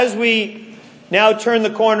As we now turn the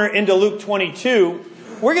corner into Luke 22,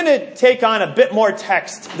 we're going to take on a bit more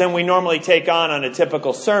text than we normally take on a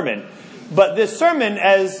typical sermon. But this sermon,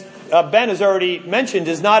 as Ben has already mentioned,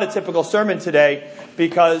 is not a typical sermon today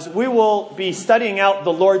because we will be studying out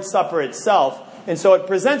the Lord's Supper itself. And so it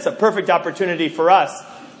presents a perfect opportunity for us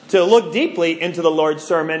to look deeply into the Lord's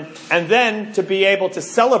sermon and then to be able to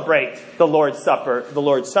celebrate the Lord's Supper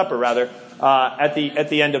at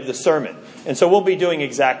the end of the sermon. And so we'll be doing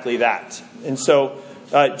exactly that. And so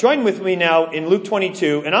join with me now in Luke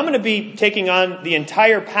 22, and I'm going to be taking on the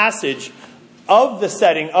entire passage of the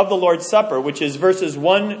setting of the Lord's Supper, which is verses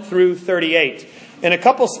 1 through 38. In a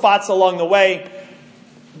couple spots along the way,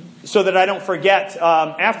 so that I don't forget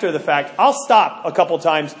after the fact, I'll stop a couple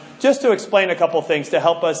times just to explain a couple things to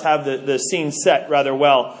help us have the scene set rather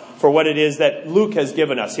well for what it is that Luke has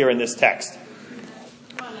given us here in this text.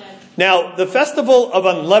 Now, the festival of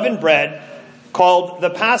unleavened bread, called the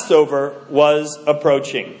Passover, was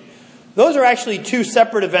approaching. Those are actually two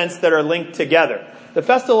separate events that are linked together. The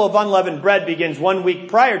festival of unleavened bread begins 1 week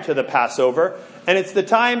prior to the Passover, and it's the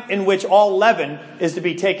time in which all leaven is to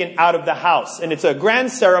be taken out of the house. And it's a grand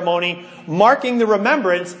ceremony marking the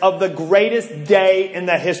remembrance of the greatest day in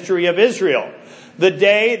the history of Israel. The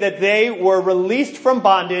day that they were released from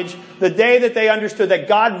bondage, the day that they understood that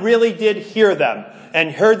God really did hear them and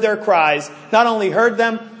heard their cries, not only heard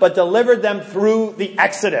them, but delivered them through the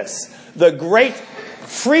Exodus. The great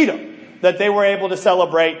freedom that they were able to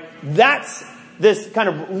celebrate, that's this kind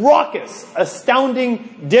of raucous,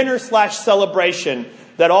 astounding dinner/celebration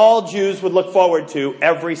that all Jews would look forward to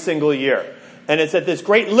every single year. And it's at this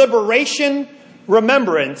great liberation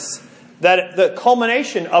remembrance that the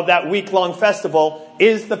culmination of that week-long festival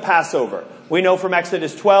is the Passover. We know from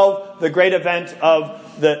Exodus 12, the great event of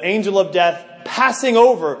the angel of death passing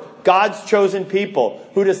over God's chosen people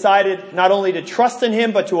who decided not only to trust in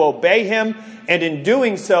him, but to obey him. And in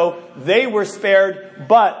doing so, they were spared,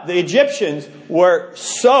 but the Egyptians were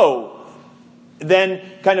so then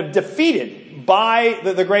kind of defeated by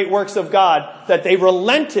the great works of God that they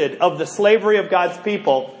relented of the slavery of God's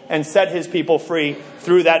people and set his people free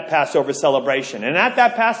through that Passover celebration. And at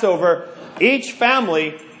that Passover, each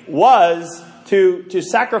family was to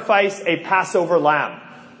sacrifice a Passover lamb,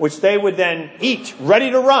 which they would then eat,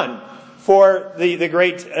 ready to run for the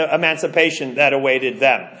great emancipation that awaited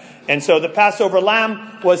them. And so the Passover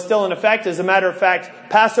lamb was still in effect. As a matter of fact,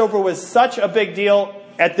 Passover was such a big deal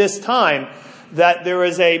at this time that there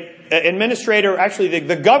was an administrator, actually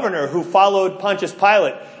the governor who followed Pontius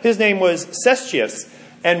Pilate. His name was Cestius.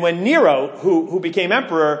 And when Nero, who became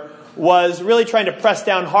emperor, was really trying to press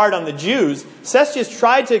down hard on the Jews, Cestius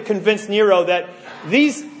tried to convince Nero that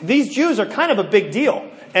these Jews are kind of a big deal.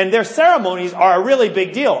 And their ceremonies are a really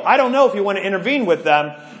big deal. I don't know if you want to intervene with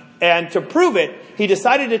them. And to prove it, he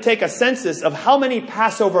decided to take a census of how many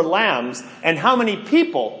Passover lambs and how many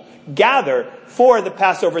people gather for the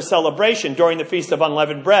Passover celebration during the Feast of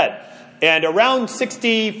Unleavened Bread. And around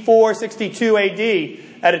 64, 62 AD,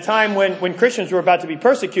 at a time when Christians were about to be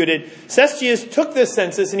persecuted, Cestius took this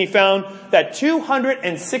census and he found that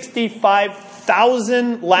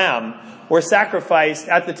 265,000 lamb were sacrificed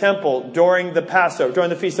at the temple during the Passover, during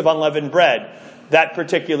the Feast of Unleavened Bread that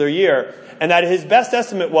particular year. And that his best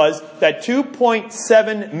estimate was that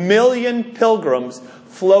 2.7 million pilgrims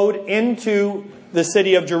flowed into the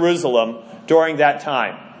city of Jerusalem during that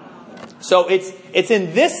time. So it's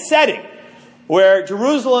in this setting where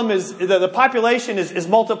Jerusalem is, the population is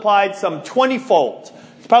multiplied some 20-fold.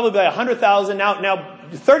 It's probably by 100,000, now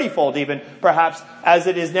 30-fold even, perhaps, as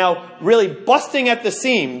it is now really busting at the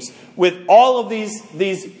seams with all of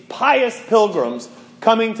these pious pilgrims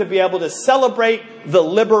coming to be able to celebrate the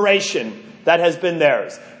liberation that has been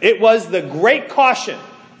theirs. It was the great caution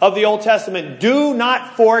of the Old Testament, do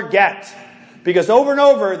not forget. Because over and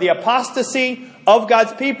over, the apostasy of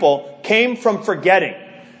God's people came from forgetting.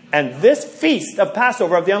 And this feast of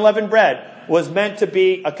Passover, of the unleavened bread, was meant to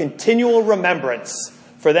be a continual remembrance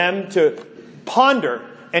for them to ponder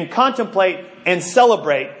and contemplate and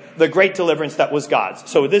celebrate the great deliverance that was God's.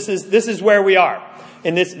 So this is where we are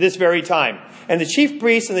in this very time. And the chief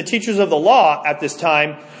priests and the teachers of the law at this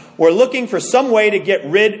time were looking for some way to get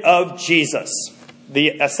rid of Jesus.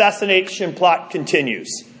 The assassination plot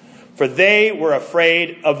continues, for they were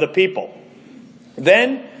afraid of the people.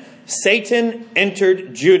 Then Satan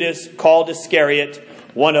entered Judas, called Iscariot,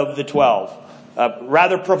 one of the 12. A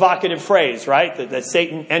rather provocative phrase, right? That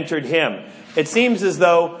Satan entered him. It seems as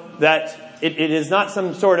though that it is not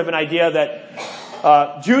some sort of an idea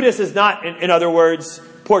that Judas is not, in other words,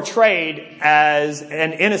 portrayed as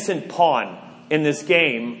an innocent pawn in this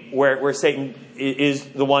game where Satan is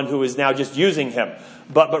the one who is now just using him.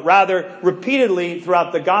 But rather, repeatedly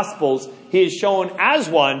throughout the Gospels, he is shown as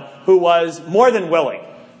one who was more than willing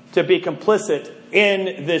to be complicit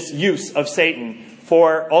in this use of Satan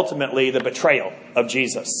for ultimately the betrayal of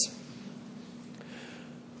Jesus.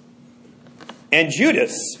 And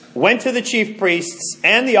Judas went to the chief priests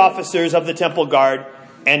and the officers of the temple guard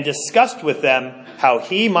and discussed with them how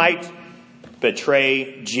he might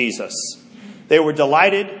betray Jesus. They were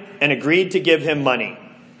delighted and agreed to give him money.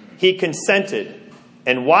 He consented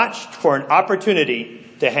and watched for an opportunity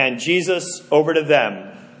to hand Jesus over to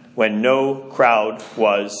them when no crowd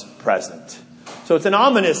was present. So it's an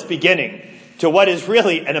ominous beginning to what is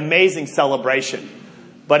really an amazing celebration.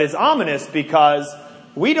 But it's ominous because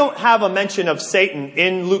we don't have a mention of Satan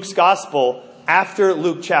in Luke's gospel after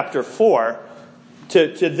Luke chapter 4 to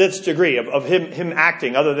this degree of him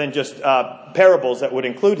acting, other than just parables that would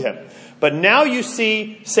include him. But now you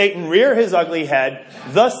see Satan rear his ugly head.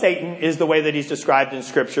 The Satan is the way that he's described in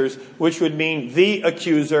scriptures, which would mean the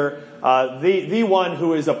accuser, the one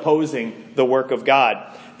who is opposing the work of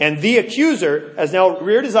God. And the accuser has now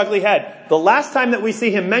reared his ugly head. The last time that we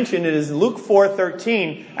see him mentioned it is Luke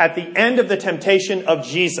 4:13 at the end of the temptation of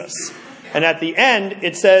Jesus. And at the end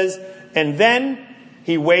it says, and then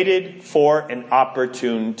he waited for an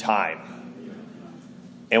opportune time.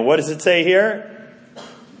 And what does it say here?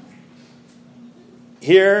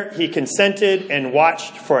 Here he consented and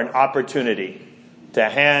watched for an opportunity to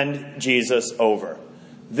hand Jesus over.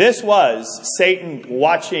 This was Satan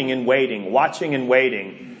watching and waiting,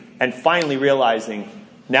 and finally realizing,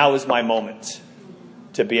 now is my moment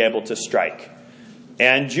to be able to strike.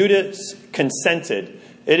 And Judas consented.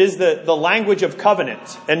 It is the language of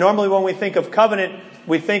covenant. And normally when we think of covenant,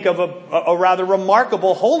 we think of a rather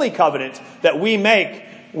remarkable holy covenant that we make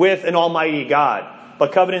with an almighty God.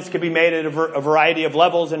 But covenants can be made at a variety of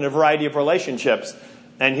levels and a variety of relationships.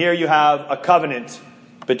 And here you have a covenant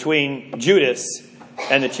between Judas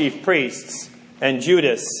and the chief priests, and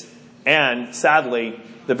Judas and, sadly,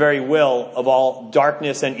 the very will of all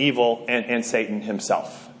darkness and evil and Satan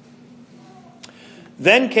himself.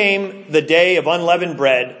 Then came the day of unleavened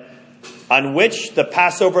bread, on which the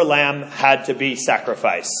Passover lamb had to be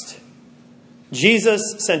sacrificed.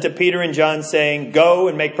 Jesus sent to Peter and John, saying, "Go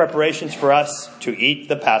and make preparations for us to eat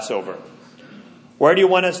the Passover." Where do you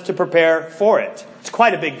want us to prepare for it? It's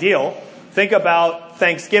quite a big deal. Think about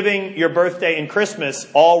Thanksgiving, your birthday, and Christmas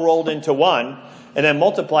all rolled into one, and then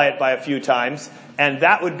multiply it by a few times. And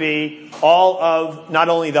that would be all of not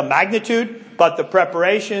only the magnitude, but the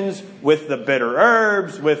preparations with the bitter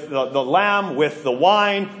herbs, with the lamb, with the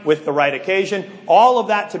wine, with the right occasion. All of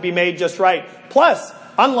that to be made just right. Plus,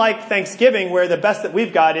 unlike Thanksgiving, where the best that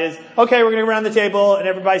we've got is, okay, we're going to go around the table and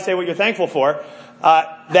everybody say what you're thankful for,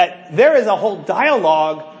 that there is a whole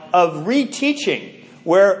dialogue of reteaching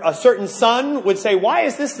where a certain son would say, why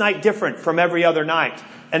is this night different from every other night?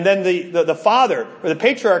 And then the father or the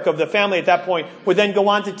patriarch of the family at that point would then go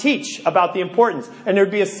on to teach about the importance. And there'd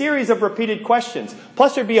be a series of repeated questions.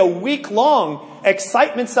 Plus there'd be a week-long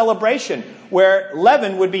excitement celebration where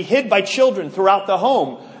leaven would be hid by children throughout the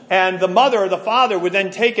home. And the mother or the father would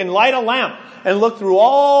then take and light a lamp and look through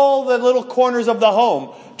all the little corners of the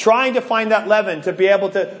home, trying to find that leaven to be able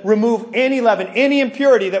to remove any leaven, any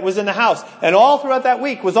impurity that was in the house. And all throughout that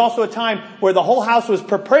week was also a time where the whole house was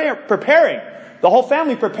preparing, the whole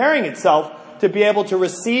family preparing itself to be able to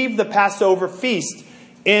receive the Passover feast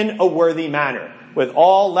in a worthy manner, with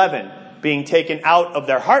all leaven being taken out of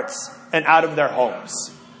their hearts and out of their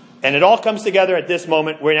homes. And it all comes together at this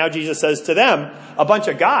moment where now Jesus says to them, a bunch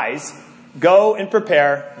of guys, go and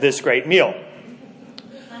prepare this great meal.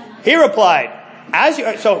 He replied,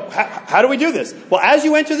 how do we do this? Well, as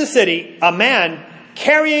you enter the city, a man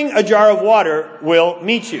carrying a jar of water will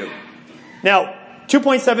meet you. Now,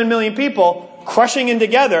 2.7 million people crushing in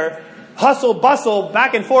together, hustle, bustle,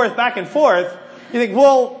 back and forth. You think,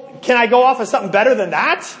 well, can I go off of something better than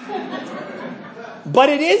that? But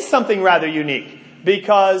it is something rather unique,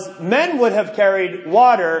 because men would have carried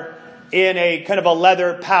water in a kind of a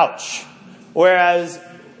leather pouch, whereas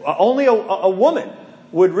only a woman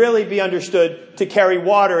would really be understood to carry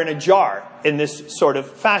water in a jar in this sort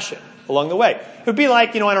of fashion along the way. It would be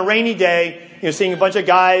like, on a rainy day, seeing a bunch of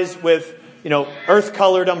guys with,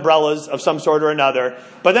 earth-colored umbrellas of some sort or another.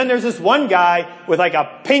 But then there's this one guy with like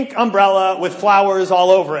a pink umbrella with flowers all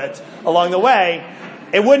over it along the way.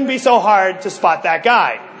 It wouldn't be so hard to spot that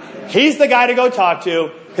guy. He's the guy to go talk to.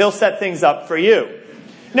 He'll set things up for you.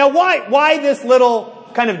 Now, why this little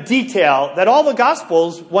kind of detail that all the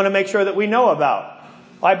Gospels want to make sure that we know about?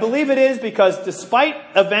 I believe it is because despite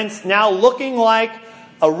events now looking like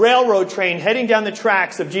a railroad train heading down the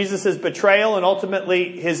tracks of Jesus' betrayal and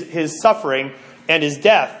ultimately his suffering and his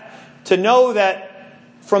death, to know that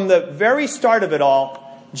from the very start of it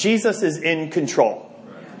all, Jesus is in control.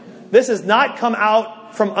 This has not come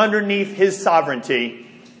out from underneath his sovereignty.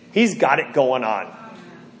 He's got it going on.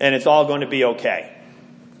 And it's all going to be okay.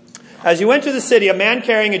 As you enter the city, a man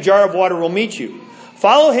carrying a jar of water will meet you.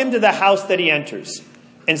 Follow him to the house that he enters,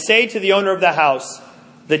 and say to the owner of the house,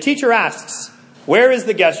 the teacher asks, where is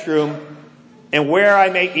the guest room, and where I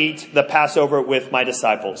may eat the Passover with my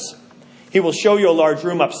disciples? He will show you a large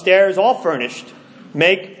room upstairs, all furnished.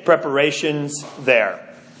 Make preparations there.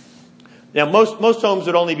 Now, most homes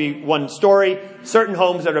would only be one story. Certain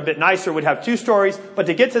homes that are a bit nicer would have 2 stories. But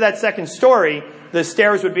to get to that second story, the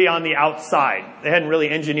stairs would be on the outside. They hadn't really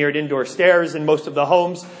engineered indoor stairs in most of the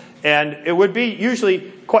homes. And it would be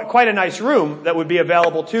usually quite a nice room that would be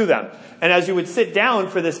available to them. And as you would sit down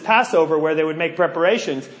for this Passover where they would make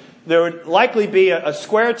preparations, there would likely be a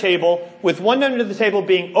square table with one end of the table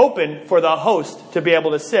being open for the host to be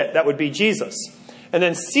able to sit. That would be Jesus. And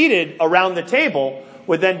then seated around the table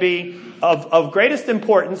would then be of greatest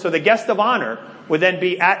importance, so the guest of honor would then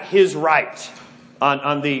be at his right,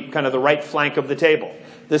 on the kind of the right flank of the table.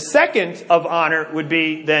 The second of honor would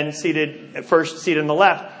be then first seated on the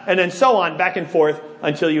left, and then so on, back and forth,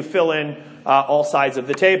 until you fill in all sides of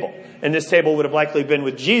the table. And this table would have likely been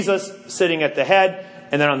with Jesus sitting at the head,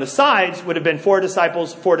 and then on the sides would have been 4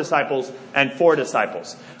 disciples, 4 disciples, and 4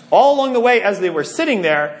 disciples. All along the way, as they were sitting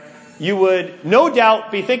there, you would no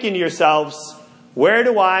doubt be thinking to yourselves, where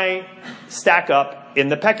do I stack up in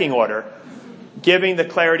the pecking order, giving the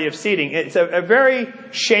clarity of seating? It's a very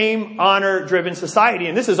shame, honor-driven society,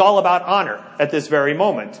 and this is all about honor at this very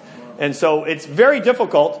moment. And so it's very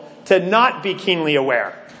difficult to not be keenly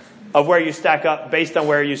aware of where you stack up based on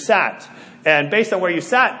where you sat. And based on where you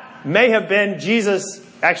sat may have been Jesus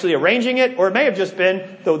actually arranging it, or it may have just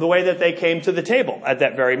been the way that they came to the table at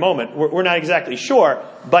that very moment. We're not exactly sure,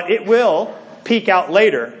 but it will peek out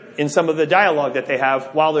later in some of the dialogue that they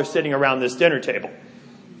have while they're sitting around this dinner table.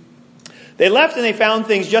 They left and they found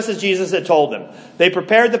things just as Jesus had told them. They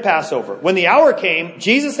prepared the Passover. When the hour came,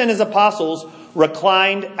 Jesus and his apostles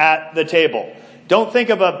reclined at the table. Don't think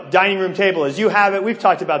of a dining room table as you have it. We've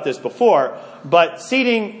talked about this before. But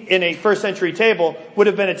seating in a first century table would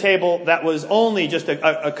have been a table that was only just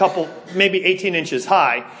a couple, maybe 18 inches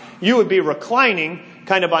high. You would be reclining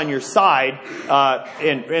kind of on your side,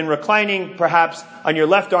 and reclining perhaps on your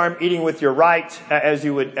left arm, eating with your right as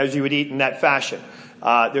you would eat in that fashion.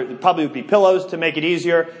 There probably would be pillows to make it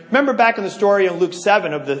easier. Remember back in the story in Luke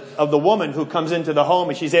 7 of the woman who comes into the home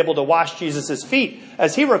and she's able to wash Jesus' feet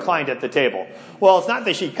as he reclined at the table. Well, it's not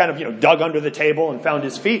that she kind of dug under the table and found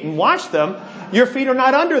his feet and washed them. Your feet are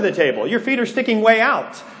not under the table. Your feet are sticking way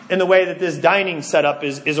out in the way that this dining setup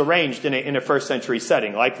is arranged in a first century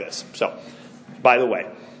setting like this. So, by the way.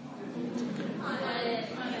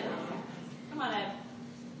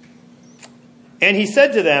 And he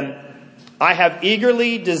said to them, I have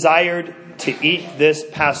eagerly desired to eat this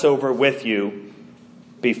Passover with you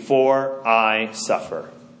before I suffer.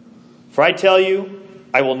 For I tell you,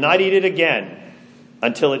 I will not eat it again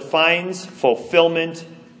until it finds fulfillment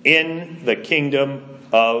in the kingdom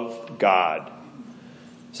of God.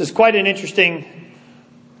 This is quite an interesting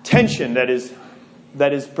tension that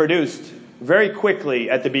is produced very quickly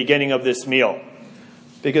at the beginning of this meal.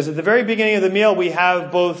 Because at the very beginning of the meal, we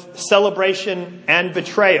have both celebration and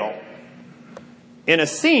betrayal in a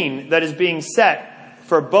scene that is being set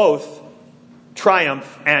for both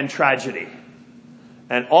triumph and tragedy.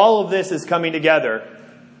 And all of this is coming together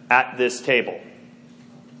at this table.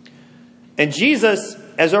 And Jesus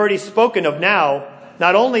has already spoken of now,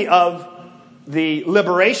 not only of the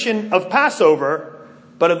liberation of Passover,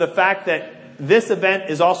 but of the fact that this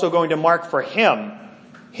event is also going to mark for him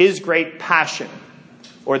his great passion.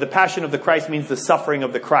 Or the passion of the Christ means the suffering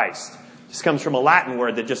of the Christ. This comes from a Latin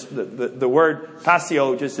word that just, the word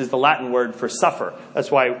passio just is the Latin word for suffer. That's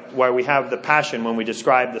why we have the passion when we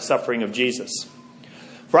describe the suffering of Jesus.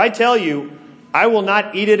 For I tell you, I will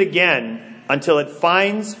not eat it again until it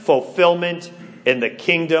finds fulfillment in the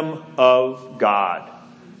kingdom of God.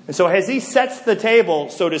 And so as he sets the table,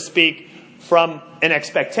 so to speak, from an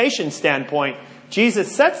expectation standpoint,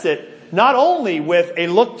 Jesus sets it not only with a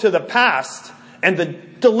look to the past and the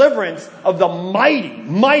deliverance of the mighty,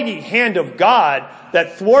 mighty hand of God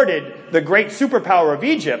that thwarted the great superpower of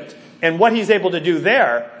Egypt and what he's able to do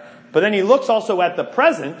there. But then he looks also at the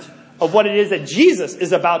present of what it is that Jesus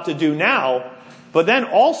is about to do now, but then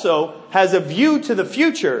also has a view to the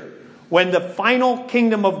future when the final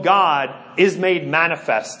kingdom of God is made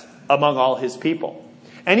manifest among all his people.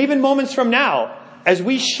 And even moments from now, as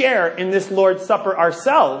we share in this Lord's Supper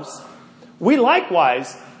ourselves, we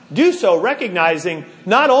likewise do so recognizing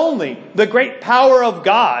not only the great power of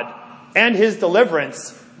God and his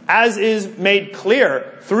deliverance, as is made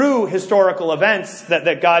clear through historical events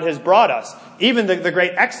that God has brought us, even the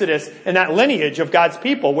great Exodus and that lineage of God's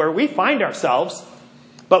people where we find ourselves,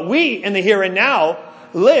 but we in the here and now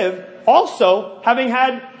live also having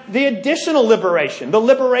had the additional liberation, the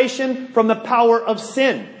liberation from the power of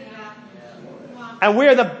sin. And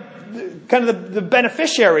we're the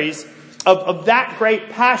beneficiaries of that great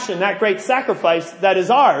passion, that great sacrifice that is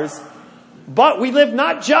ours. But we live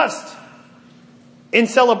not just in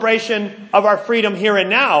celebration of our freedom here and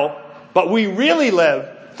now, but we really live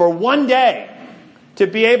for one day to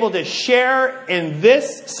be able to share in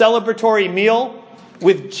this celebratory meal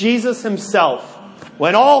with Jesus himself,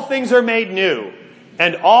 when all things are made new,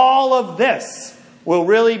 and all of this will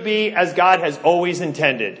really be as God has always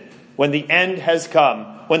intended, when the end has come,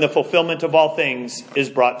 when the fulfillment of all things is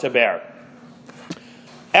brought to bear.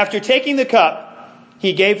 After taking the cup,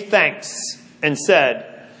 he gave thanks and said,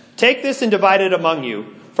 "Take this and divide it among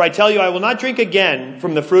you, for I tell you, I will not drink again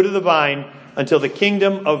from the fruit of the vine until the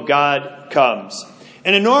kingdom of God comes."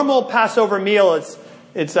 In a normal Passover meal,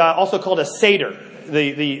 it's also called a Seder,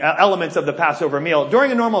 the elements of the Passover meal.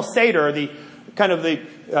 During a normal Seder, the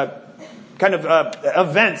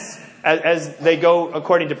events as they go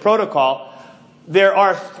according to protocol, there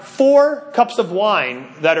are 4 cups of wine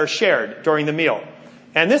that are shared during the meal.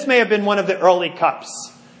 And this may have been one of the early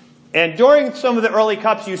cups. And during some of the early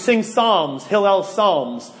cups, you sing psalms, Hillel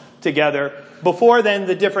psalms together, before then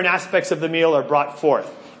the different aspects of the meal are brought forth.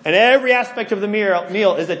 And every aspect of the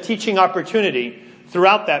meal is a teaching opportunity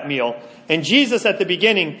throughout that meal. And Jesus at the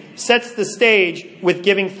beginning sets the stage with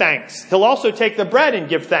giving thanks. He'll also take the bread and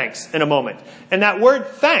give thanks in a moment. And that word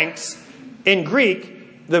thanks in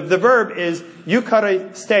Greek, the verb is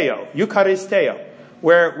eucharisteo,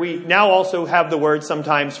 where we now also have the word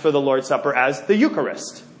sometimes for the Lord's Supper as the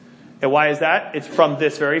Eucharist. And why is that? It's from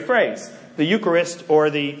this very phrase, the Eucharist, or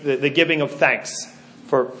the giving of thanks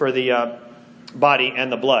for the body and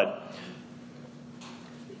the blood.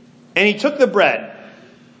 And he took the bread,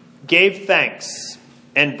 gave thanks,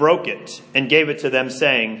 and broke it, and gave it to them,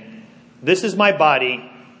 saying, "This is my body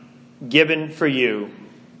given for you.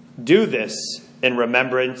 Do this in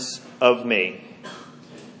remembrance of me."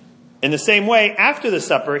 In the same way, after the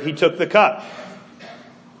supper, he took the cup.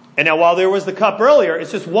 And now while there was the cup earlier,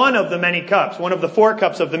 it's just one of the many cups, one of the 4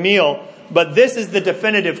 cups of the meal, but this is the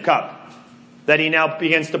definitive cup that he now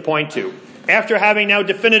begins to point to. After having now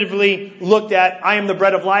definitively looked at, I am the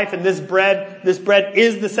bread of life, and this bread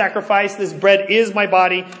is the sacrifice, this bread is my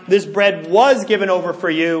body, this bread was given over for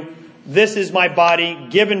you, this is my body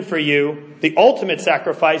given for you, the ultimate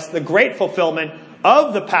sacrifice, the great fulfillment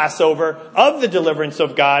of the Passover, of the deliverance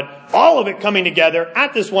of God, all of it coming together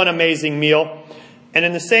at this one amazing meal. And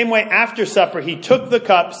in the same way, after supper, he took the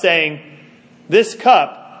cup, saying, "This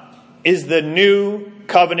cup is the new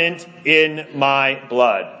covenant in my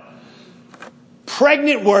blood."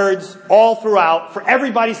 Pregnant words all throughout for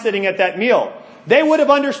everybody sitting at that meal. They would have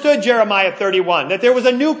understood Jeremiah 31, that there was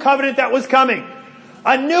a new covenant that was coming.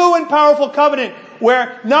 A new and powerful covenant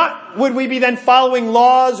where not would we be then following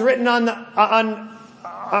laws written on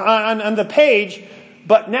the page,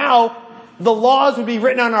 but now the laws would be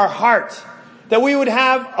written on our heart. That we would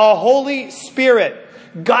have a Holy Spirit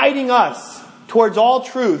guiding us towards all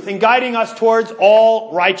truth and guiding us towards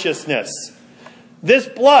all righteousness. This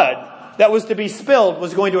blood that was to be spilled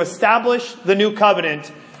was going to establish the new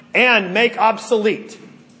covenant and make obsolete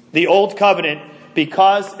the old covenant,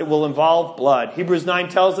 because it will involve blood. Hebrews 8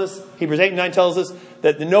 and 9 tells us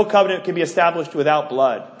that no covenant can be established without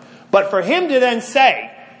blood. But for him to then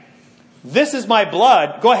say, "This is my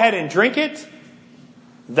blood, go ahead and drink it,"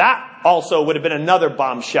 that also would have been another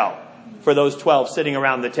bombshell for those 12 sitting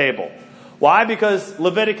around the table. Why? Because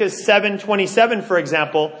Leviticus 7:27, for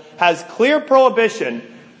example, has clear prohibition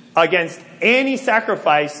against any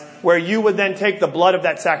sacrifice where you would then take the blood of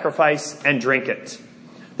that sacrifice and drink it.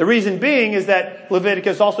 The reason being is that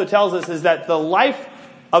Leviticus also tells us is that the life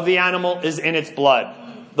of the animal is in its blood.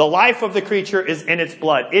 The life of the creature is in its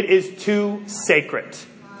blood. It is too sacred.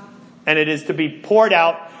 And it is to be poured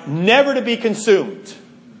out, never to be consumed,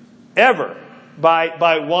 ever,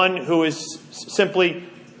 by one who is simply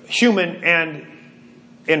human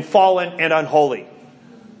and fallen and unholy.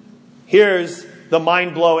 Here's the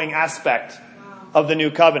mind-blowing aspect of the new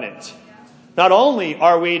covenant. Not only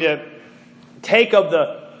are we to take of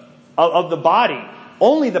the body,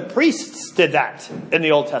 only the priests did that in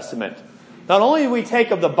the Old Testament. Not only do we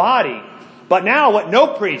take of the body, but now what no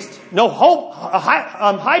priest, no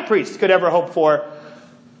high priest could ever hope for,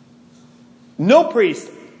 No priest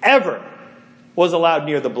ever was allowed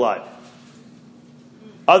near the blood,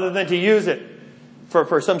 other than to use it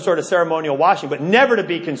for some sort of ceremonial washing, but never to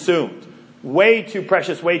be consumed. Way too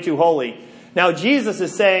precious, way too holy. Now Jesus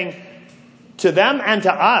is saying to them and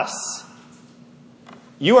to us,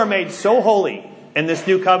 you are made so holy in this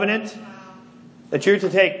new covenant that you're to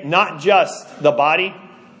take not just the body,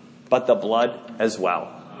 but the blood as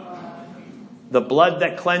well. The blood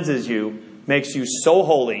that cleanses you makes you so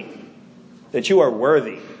holy that you are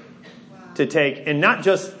worthy to take, and not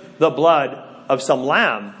just the blood of some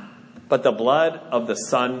lamb, but the blood of the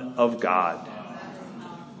Son of God.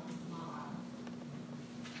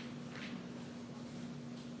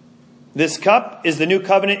 This cup is the new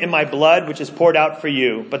covenant in my blood, which is poured out for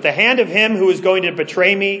you. But the hand of him who is going to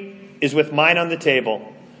betray me is with mine on the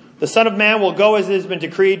table. The Son of Man will go as it has been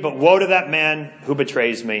decreed, but woe to that man who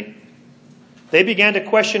betrays me. They began to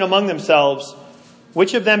question among themselves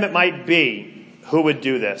which of them it might be who would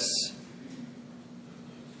do this.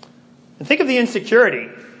 And think of the insecurity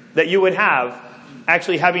that you would have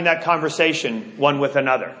actually having that conversation one with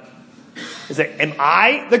another. Is it, am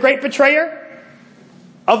I the great betrayer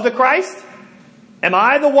of the Christ? Am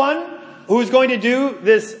I the one who's going to do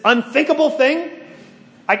this unthinkable thing?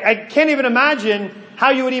 I can't even imagine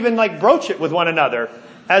how you would even broach it with one another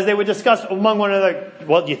as they would discuss among one another.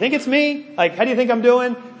 Well, do you think it's me? How do you think I'm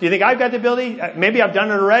doing? Do you think I've got the ability? Maybe I've done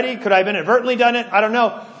it already. Could I have inadvertently done it? I don't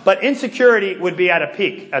know. But insecurity would be at a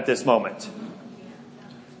peak at this moment.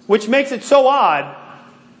 Which makes it so odd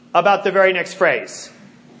about the very next phrase.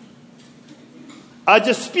 A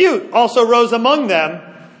dispute also rose among them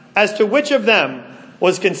as to which of them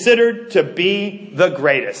was considered to be the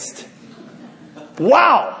greatest.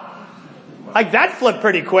 Wow! That flipped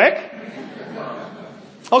pretty quick.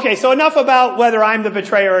 Okay, so enough about whether I'm the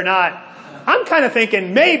betrayer or not. I'm kind of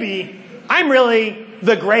thinking maybe I'm really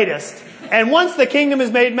the greatest. And once the kingdom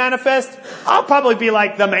is made manifest, I'll probably be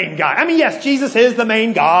like the main guy. I mean, yes, Jesus is the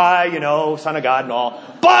main guy, Son of God and all.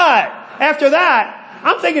 But after that,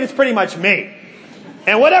 I'm thinking it's pretty much me.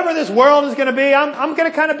 And whatever this world is going to be, I'm going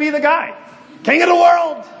to kind of be the guy. King of the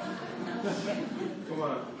world.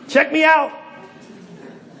 Check me out.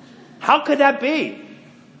 How could that be?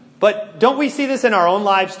 But don't we see this in our own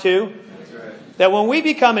lives too? That when we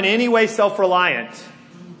become in any way self-reliant,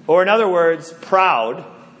 or in other words, proud,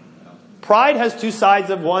 pride has two sides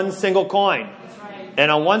of one single coin. And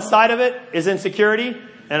on one side of it is insecurity,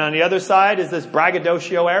 and on the other side is this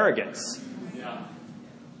braggadocio arrogance.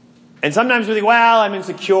 And sometimes we think, well, I'm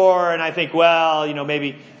insecure, and I think, well,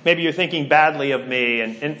 maybe you're thinking badly of me,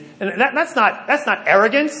 and that's not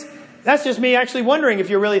arrogance. That's just me actually wondering if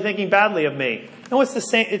you're really thinking badly of me. No, it's the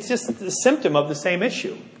same. It's just the symptom of the same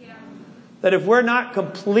issue. Yeah. That if we're not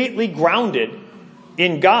completely grounded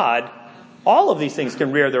in God, all of these things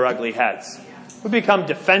can rear their ugly heads. We become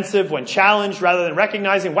defensive when challenged rather than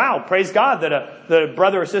recognizing, wow, praise God that a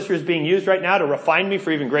brother or sister is being used right now to refine me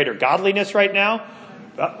for even greater godliness right now.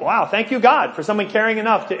 Wow, thank you, God, for someone caring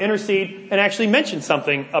enough to intercede and actually mention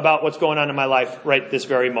something about what's going on in my life right this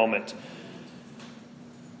very moment.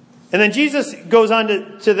 And then Jesus goes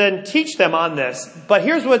on to then teach them on this. But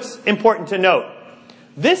here's what's important to note.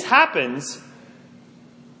 This happens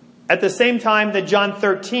at the same time that John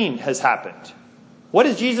 13 has happened. What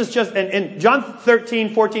is Jesus just... And John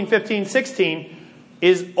 13, 14, 15, 16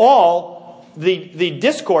 is all the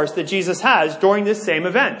discourse that Jesus has during this same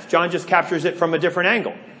event. John just captures it from a different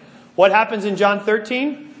angle. What happens in John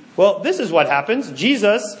 13? Well, this is what happens.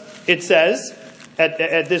 Jesus, it says,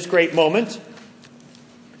 at this great moment,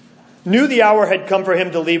 knew the hour had come for him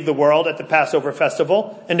to leave the world at the Passover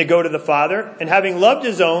festival and to go to the Father. And having loved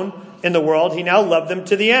his own in the world, he now loved them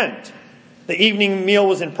to the end. The evening meal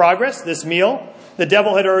was in progress, this meal. The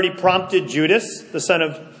devil had already prompted Judas, the son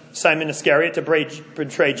of Simon Iscariot, to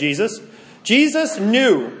betray Jesus. Jesus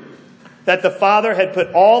knew that the Father had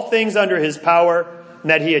put all things under his power and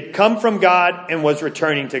that he had come from God and was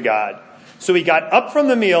returning to God. So he got up from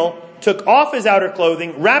the meal, took off his outer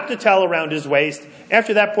clothing, wrapped a towel around his waist.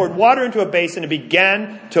 After that, poured water into a basin and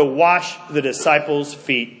began to wash the disciples'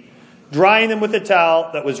 feet, drying them with a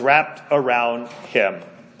towel that was wrapped around him.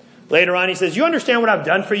 Later on, he says, you understand what I've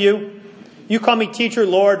done for you? You call me teacher,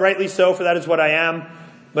 Lord, rightly so, for that is what I am.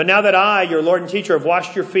 But now that I, your Lord and teacher, have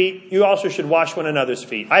washed your feet, you also should wash one another's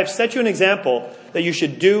feet. I have set you an example that you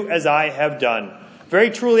should do as I have done. Very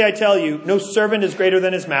truly, I tell you, no servant is greater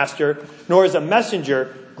than his master, nor is a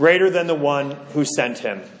messenger greater than the one who sent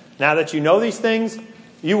him. Now that you know these things,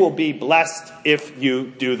 you will be blessed if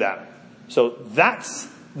you do them. So that's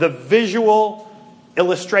the visual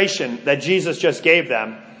illustration that Jesus just gave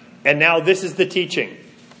them. And now this is the teaching.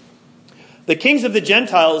 The kings of the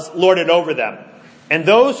Gentiles lord it over them, and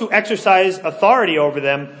those who exercise authority over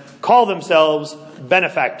them call themselves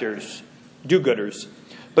benefactors, do-gooders.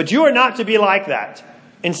 But you are not to be like that.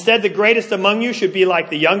 Instead, the greatest among you should be like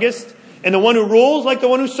the youngest, and the one who rules like the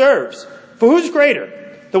one who serves. For who's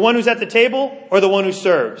greater, the one who's at the table or the one who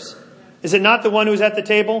serves? Is it not the one who's at the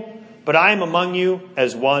table? But I am among you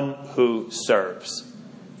as one who serves.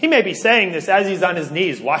 He may be saying this as he's on his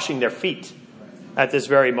knees washing their feet at this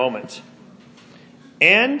very moment.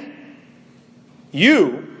 And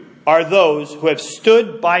you are those who have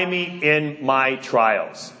stood by me in my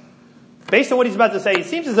trials. Based on what he's about to say, it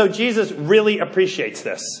seems as though Jesus really appreciates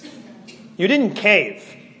this. You didn't cave,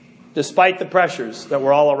 despite the pressures that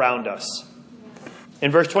were all around us. In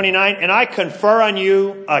verse 29, and I confer on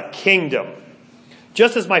you a kingdom,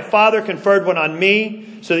 just as my Father conferred one on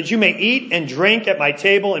me, so that you may eat and drink at my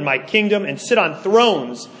table in my kingdom and sit on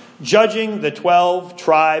thrones, judging the 12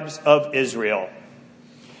 tribes of Israel.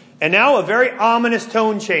 And now a very ominous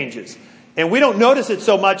tone changes. And we don't notice it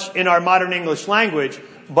so much in our modern English language,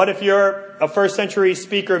 but if you're a first century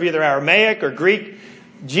speaker of either Aramaic or Greek,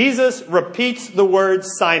 Jesus repeats the word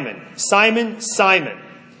Simon. Simon, Simon.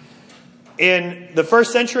 In the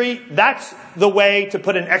first century, that's the way to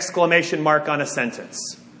put an exclamation mark on a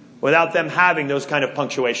sentence, without them having those kind of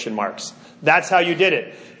punctuation marks. That's how you did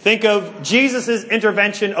it. Think of Jesus'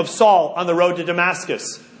 intervention of Saul on the road to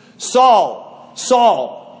Damascus. Saul,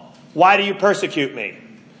 Saul, why do you persecute me?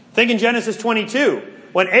 Think in Genesis 22,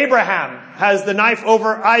 when Abraham has the knife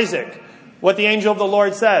over Isaac, what the angel of the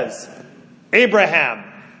Lord says. Abraham,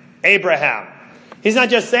 Abraham. He's not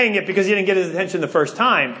just saying it because he didn't get his attention the first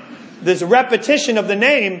time. This repetition of the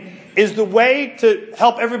name is the way to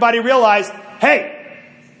help everybody realize, hey,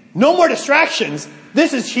 no more distractions.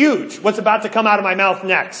 This is huge, what's about to come out of my mouth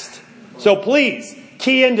next. So please,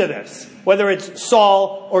 key into this, whether it's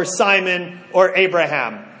Saul or Simon or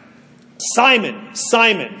Abraham. Simon,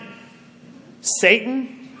 Simon,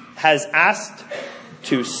 Satan has asked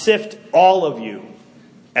to sift all of you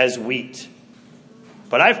as wheat.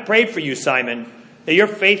 But I've prayed for you, Simon, that your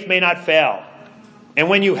faith may not fail. And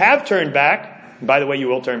when you have turned back, and by the way, you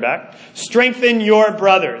will turn back, strengthen your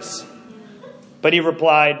brothers. But he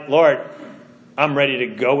replied, Lord, I'm ready to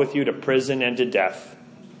go with you to prison and to death.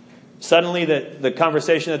 Suddenly the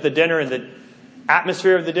conversation at the dinner and the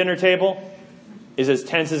atmosphere of the dinner table is as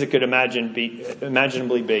tense as it could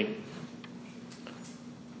imaginably be.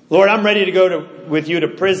 Lord, I'm ready to go with you to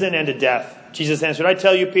prison and to death. Jesus answered, I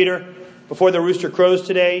tell you, Peter, before the rooster crows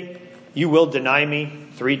today, you will deny me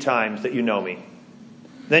 3 times that you know me.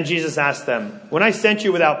 Then Jesus asked them, when I sent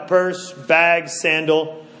you without purse, bag,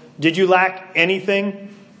 sandal, did you lack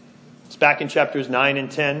anything? It's back in chapters 9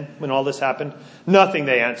 and 10 when all this happened. Nothing,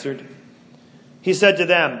 they answered. He said to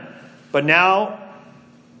them, but now,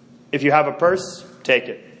 if you have a purse, take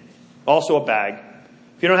it. Also a bag.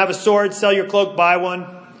 If you don't have a sword, sell your cloak, buy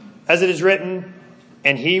one. As it is written,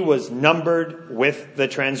 and he was numbered with the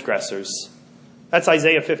transgressors. That's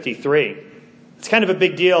Isaiah 53. It's kind of a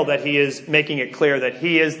big deal that he is making it clear that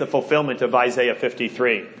he is the fulfillment of Isaiah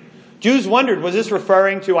 53. Jews wondered, was this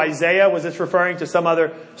referring to Isaiah? Was this referring to some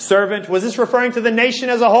other servant? Was this referring to the nation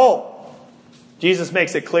as a whole? Jesus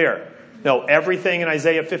makes it clear. No, everything in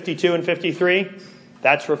Isaiah 52 and 53,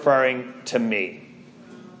 that's referring to me.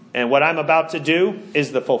 And what I'm about to do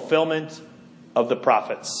is the fulfillment of the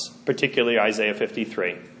prophets, particularly Isaiah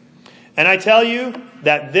 53. And I tell you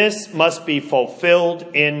that this must be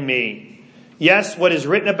fulfilled in me. Yes, what is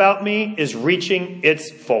written about me is reaching its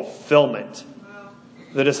fulfillment.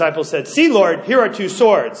 The disciples said, see, Lord, here are 2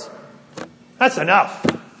 swords. That's enough,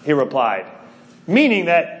 he replied. Meaning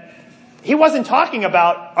that he wasn't talking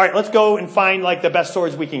about, all right, let's go and find like the best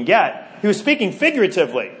swords we can get. He was speaking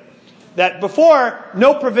figuratively. That before,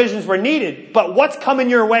 no provisions were needed. But what's coming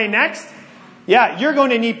your way next? Yeah, you're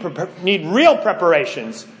going to need real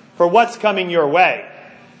preparations for what's coming your way.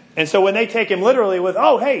 And so when they take him literally with,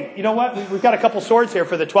 oh, hey, you know what? We've got a couple swords here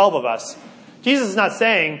for the 12 of us. Jesus is not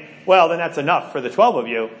saying, well, then that's enough for the 12 of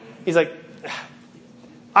you. He's like,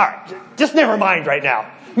 all right, just never mind right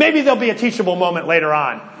now. Maybe there'll be a teachable moment later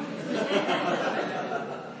on.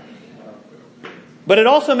 But it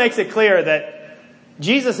also makes it clear that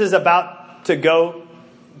Jesus is about to go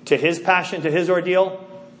to his passion, to his ordeal,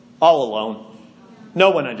 all alone.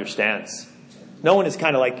 No one understands. No one is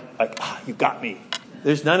kind of like, you got me.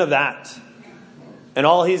 There's none of that. And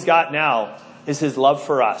all he's got now is his love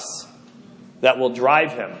for us that will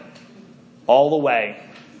drive him all the way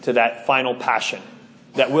to that final passion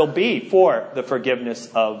that will be for the forgiveness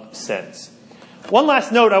of sins. One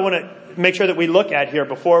last note I want to make sure that we look at here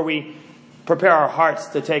before we prepare our hearts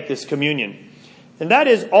to take this communion And that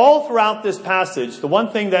is all throughout this passage. The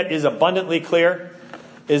one thing that is abundantly clear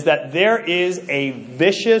is that there is a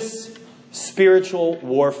vicious spiritual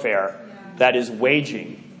warfare that is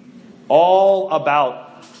waging all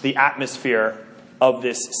about the atmosphere of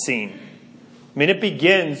this scene. I mean, it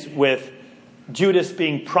begins with Judas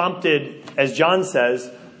being prompted, as John says,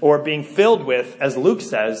 or being filled with, as Luke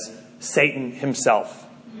says, Satan himself.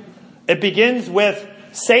 It begins with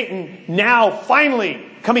Satan now finally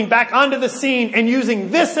coming back onto the scene and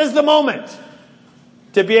using this as the moment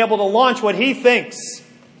to be able to launch what he thinks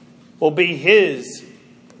will be his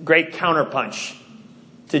great counterpunch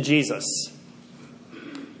to Jesus.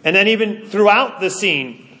 And then even throughout the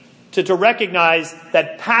scene, to recognize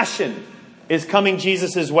that passion is coming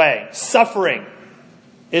Jesus' way. Suffering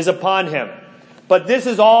is upon him. But this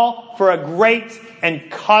is all for a great and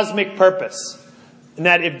cosmic purpose. And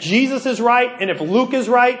that if Jesus is right and if Luke is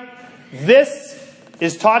right, this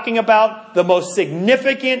is talking about the most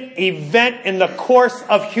significant event in the course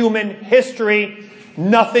of human history,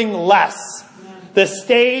 nothing less. The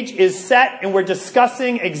stage is set and we're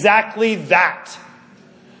discussing exactly that.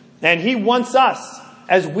 And he wants us,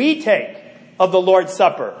 as we take of the Lord's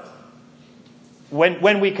Supper,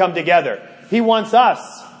 when we come together, he wants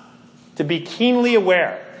us to be keenly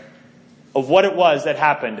aware of what it was that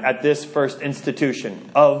happened at this first institution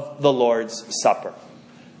of the Lord's Supper.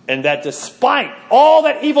 And that despite all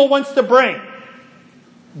that evil wants to bring,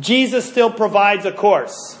 Jesus still provides a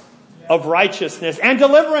course of righteousness and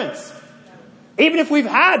deliverance. Even if we've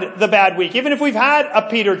had the bad week, even if we've had a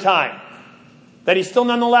Peter time, that he still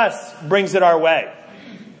nonetheless brings it our way.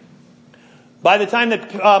 By the time that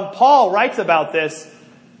Paul writes about this,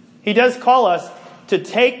 he does call us to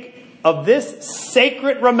take of this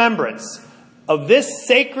sacred remembrance, of this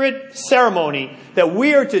sacred ceremony, that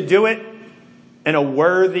we are to do it in a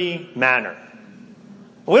worthy manner.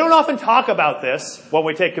 We don't often talk about this when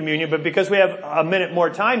we take communion, but because we have a minute more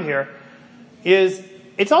time here,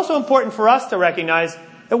 it's also important for us to recognize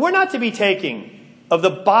that we're not to be taking of the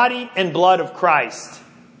body and blood of Christ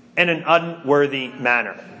in an unworthy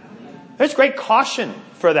manner. There's great caution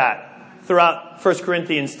for that throughout 1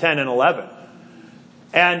 Corinthians 10 and 11.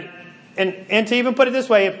 And to even put it this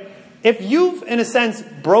way, if you've, in a sense,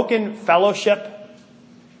 broken fellowship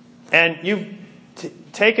and you've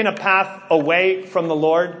taken a path away from the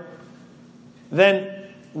Lord, then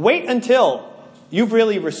wait until you've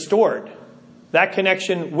really restored that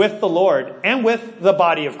connection with the Lord and with the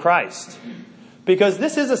body of Christ. Because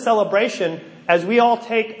this is a celebration as we all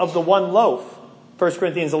take of the one loaf, 1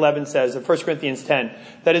 Corinthians 11 says, or 1 Corinthians 10,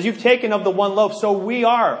 that as you've taken of the one loaf, so we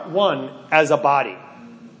are one as a body.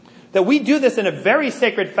 That we do this in a very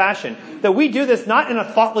sacred fashion. That we do this not in a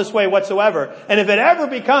thoughtless way whatsoever. And if it ever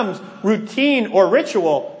becomes routine or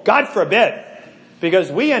ritual, God forbid. Because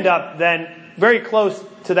we end up then very close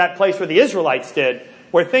to that place where the Israelites did,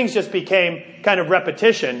 where things just became kind of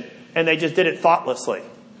repetition and they just did it thoughtlessly.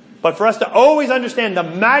 But for us to always understand the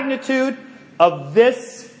magnitude of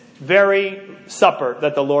this very supper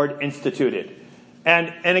that the Lord instituted.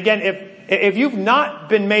 And again, if you've not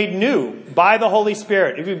been made new by the Holy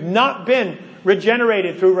Spirit, if you've not been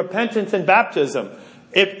regenerated through repentance and baptism,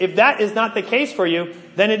 if that is not the case for you,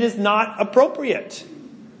 then it is not appropriate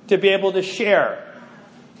to be able to share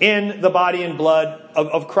in the body and blood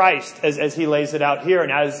of Christ as he lays it out here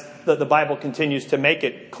and as the Bible continues to make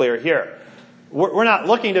it clear here. We're not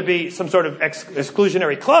looking to be some sort of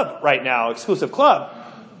exclusionary club right now, exclusive club.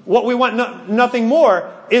 What we want nothing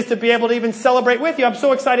more is to be able to even celebrate with you. I'm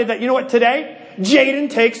so excited that, you know what, today, Jaden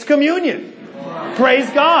takes communion. Praise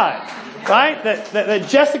God. Right? That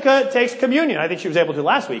Jessica takes communion. I think she was able to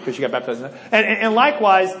last week because she got baptized. And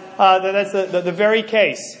likewise, that's the very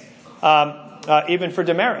case, even for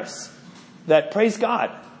Damaris. That, praise God,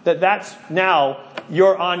 that's now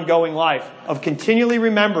your ongoing life of continually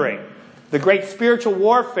remembering the great spiritual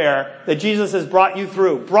warfare that Jesus has brought you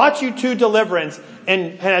through, brought you to deliverance,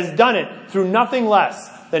 and has done it through nothing less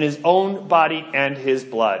than his own body and his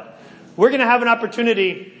blood. We're going to have an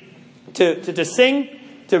opportunity to sing,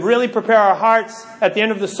 to really prepare our hearts. At the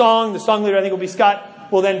end of the song leader, I think, will be Scott,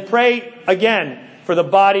 will then pray again for the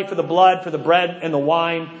body, for the blood, for the bread and the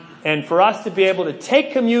wine, and for us to be able to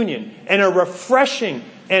take communion in a refreshing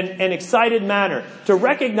and excited manner, to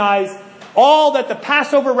recognize all that the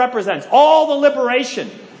Passover represents, all the liberation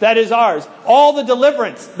that is ours, all the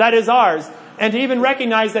deliverance that is ours, and to even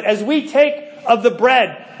recognize that as we take of the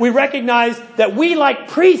bread, we recognize that we, like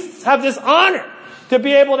priests, have this honor to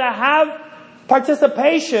be able to have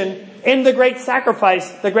participation in the great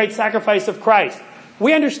sacrifice of Christ.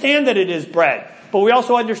 We understand that it is bread, but we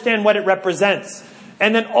also understand what it represents.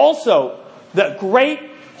 And then also the great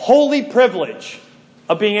holy privilege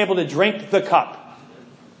of being able to drink the cup,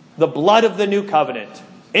 the blood of the new covenant,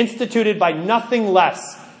 instituted by nothing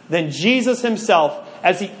less than Jesus himself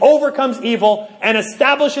as he overcomes evil and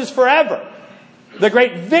establishes forever the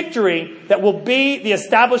great victory that will be the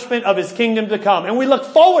establishment of his kingdom to come. And we look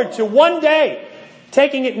forward to one day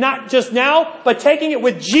taking it not just now, but taking it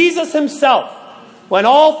with Jesus himself when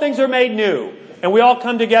all things are made new and we all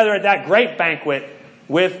come together at that great banquet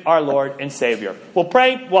with our Lord and Savior. We'll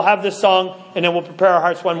pray, we'll have this song, and then we'll prepare our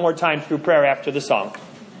hearts one more time through prayer after the song.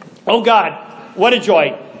 Oh God, what a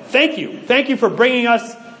joy. Thank you. Thank you for bringing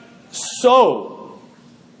us so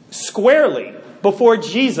squarely before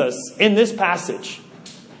Jesus in this passage.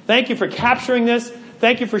 Thank you for capturing this.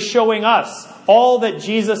 Thank you for showing us all that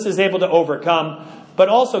Jesus is able to overcome. But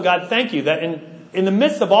also, God, thank you that in the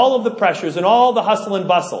midst of all of the pressures and all the hustle and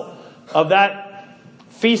bustle of that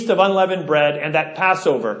feast of unleavened bread and that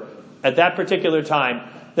Passover at that particular time,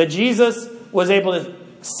 that Jesus was able to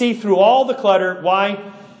see through all the clutter.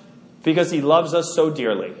 Why? Because he loves us so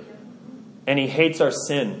dearly. And he hates our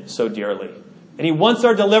sin so dearly. And he wants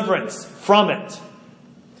our deliverance from it.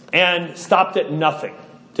 And stopped at nothing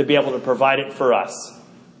to be able to provide it for us.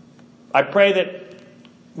 I pray that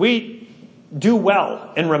we do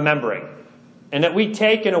well in remembering. And that we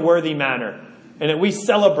take in a worthy manner. And that we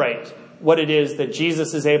celebrate what it is that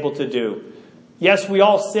Jesus is able to do. Yes, we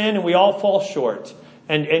all sin and we all fall short.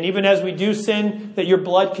 And even as we do sin, that your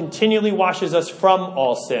blood continually washes us from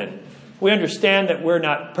all sin. We understand that we're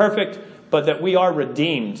not perfect, but that we are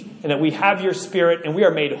redeemed and that we have your Spirit and we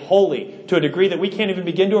are made holy to a degree that we can't even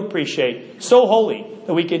begin to appreciate. So holy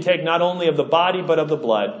that we can take not only of the body but of the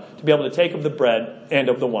blood to be able to take of the bread and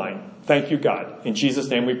of the wine. Thank you, God. In Jesus'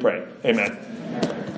 name we pray. Amen.